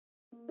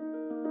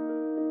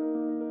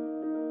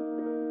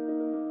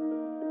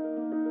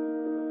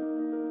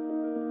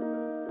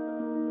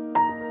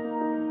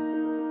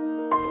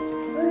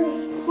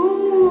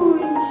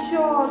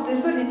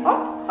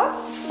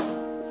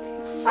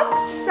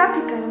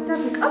It's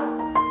no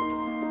problem.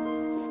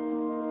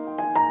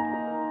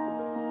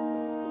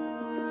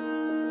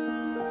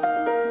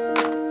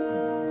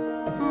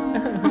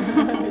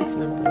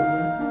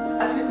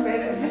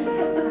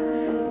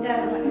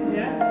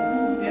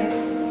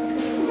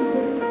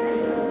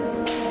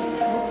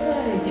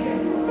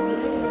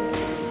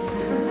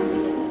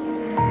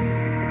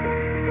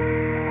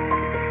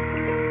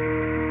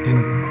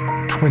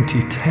 In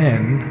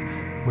 2010,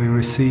 we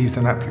received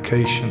an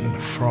application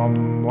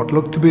from what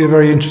looked to be a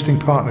very interesting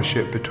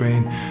partnership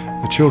between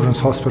the Children's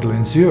Hospital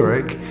in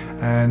Zurich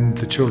and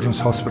the Children's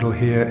Hospital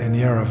here in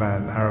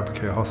Yerevan, Arab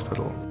Care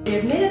Hospital.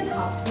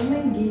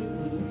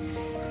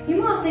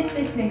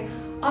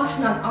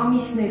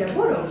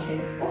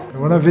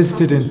 When I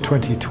visited in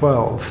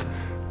 2012,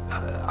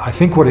 I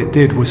think what it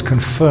did was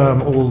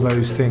confirm all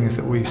those things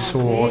that we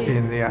saw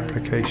in the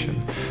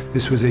application.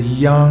 This was a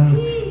young,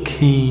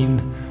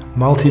 keen,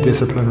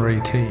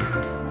 multidisciplinary team.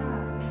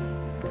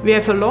 We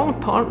have a long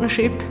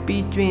partnership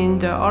between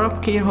the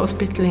Arab Care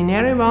Hospital in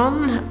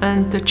Yerevan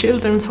and the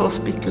Children's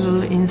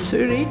Hospital in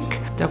Zurich.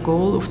 The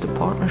goal of the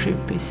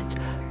partnership is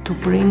to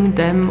bring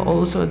them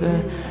also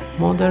the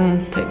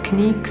modern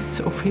techniques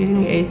of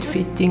hearing aid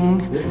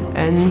fitting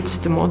and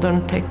the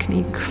modern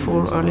technique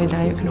for early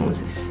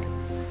diagnosis.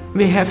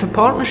 We have a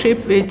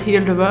partnership with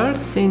Heal the World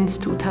since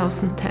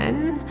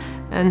 2010,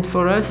 and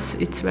for us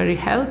it's very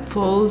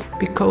helpful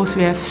because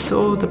we have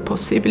saw the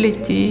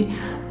possibility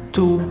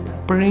to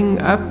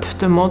bring up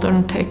the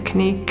modern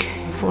technique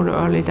for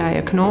early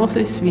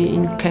diagnosis. We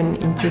can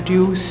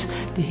introduce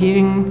the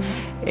hearing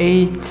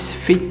aid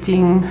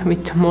fitting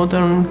with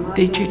modern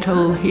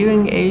digital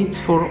hearing aids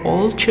for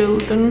all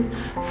children,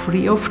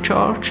 free of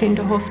charge in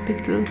the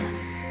hospital.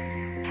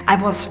 I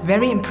was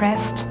very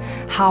impressed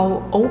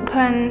how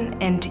open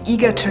and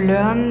eager to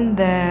learn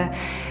the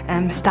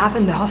staff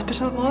in the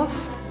hospital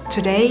was.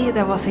 Today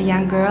there was a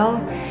young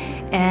girl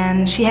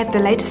and she had the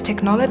latest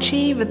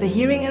technology with the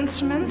hearing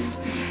instruments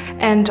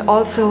and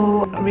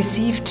also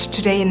received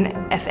today an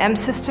FM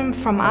system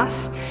from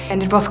us,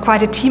 and it was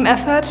quite a team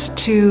effort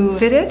to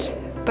fit it,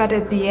 but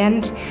at the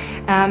end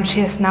she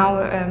has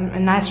now a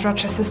nice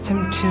Roger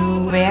system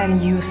to wear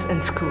and use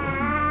in school.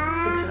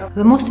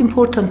 The most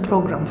important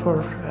program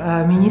for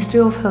Ministry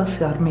of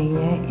Health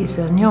Armenia is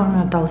a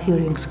neonatal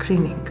hearing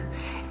screening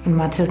in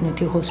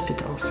maternity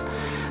hospitals.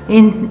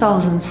 In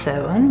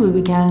 2007, we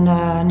began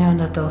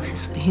neonatal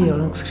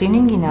hearing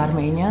screening in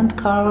Armenia and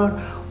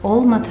covered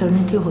all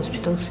maternity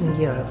hospitals in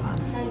Yerevan.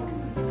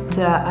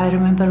 I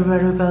remember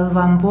very well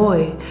one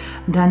boy,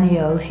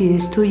 Daniel, he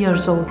is 2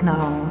 years old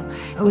now.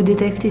 We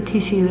detected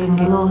his hearing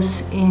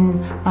loss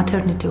in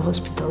maternity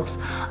hospitals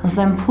and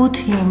then put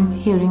him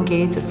hearing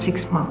aids at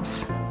 6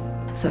 months.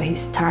 So he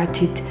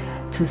started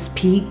to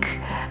speak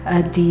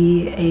at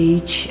the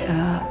age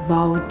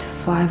about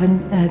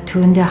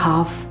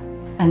 2.5,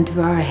 and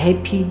we are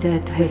happy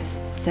that we have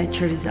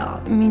such a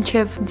result.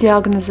 Մինչև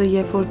դիագնոզը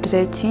երբ որ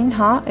դրեցին,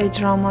 այդ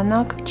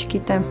ժամանակ,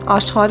 չգիտեմ,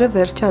 աշխարհը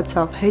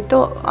վերջացավ։ Հետո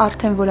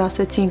արդեն որ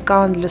ասեցին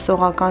կան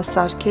լսողական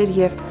սարքեր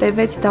եւ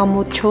տևեց դա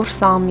մոտ 4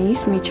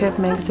 ամիս, մինչև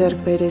մենք ձեռք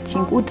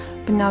բերեցինք ու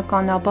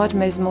բնականաբար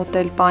մեզ մոտ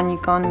էլ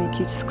պանիկան մի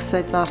քիչ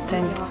սկսեց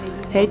արդեն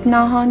հետ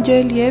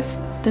նահանջել եւ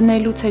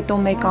դնելուց հետո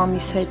 1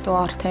 ամիս հետո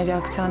արդեն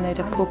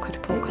ռեակցիաները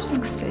փոքր-փոքր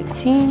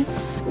սկսեցին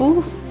ու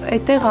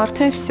այդտեղ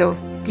արդեն всё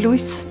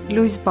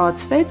լույս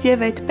բացվեց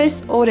եւ այդպես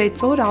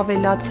օրեցօր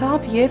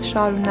ավելացավ եւ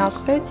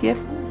շարունակվեց եւ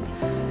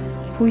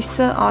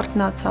հույսը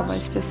արթնացավ,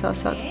 այսպես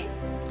ասած։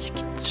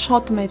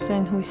 Շատ մեծ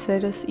են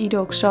հույսերս,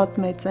 իրոք շատ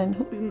մեծ են։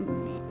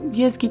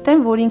 Ես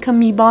գիտեմ, որ ինքը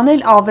մի բան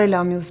էլ ավել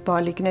է մյուս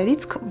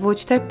բալիկներից, ոչ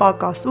թե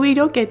պակաս, ու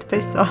իրոք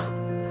այդպես է։